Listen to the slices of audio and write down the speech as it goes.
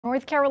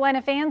North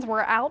Carolina fans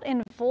were out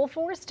in full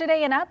force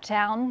today in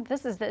Uptown.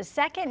 This is the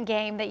second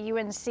game that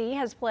UNC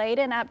has played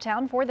in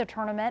Uptown for the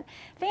tournament.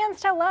 Fans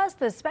tell us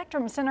the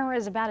Spectrum Center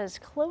is about as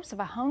close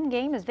of a home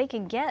game as they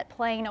can get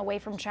playing away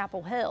from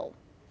Chapel Hill.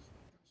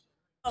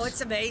 Oh,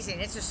 it's amazing.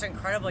 It's just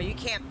incredible. You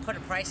can't put a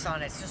price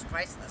on it. It's just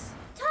priceless.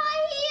 Tar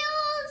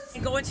Heels!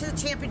 And going to the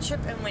championship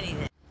and winning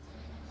it.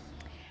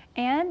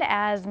 And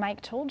as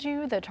Mike told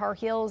you, the Tar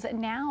Heels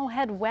now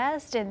head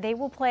west and they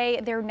will play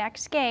their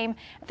next game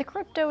at the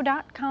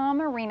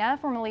Crypto.com Arena,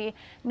 formerly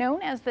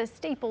known as the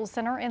Staples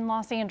Center in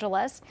Los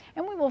Angeles.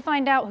 And we will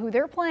find out who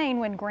they're playing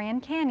when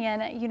Grand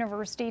Canyon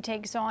University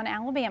takes on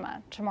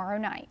Alabama tomorrow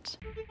night.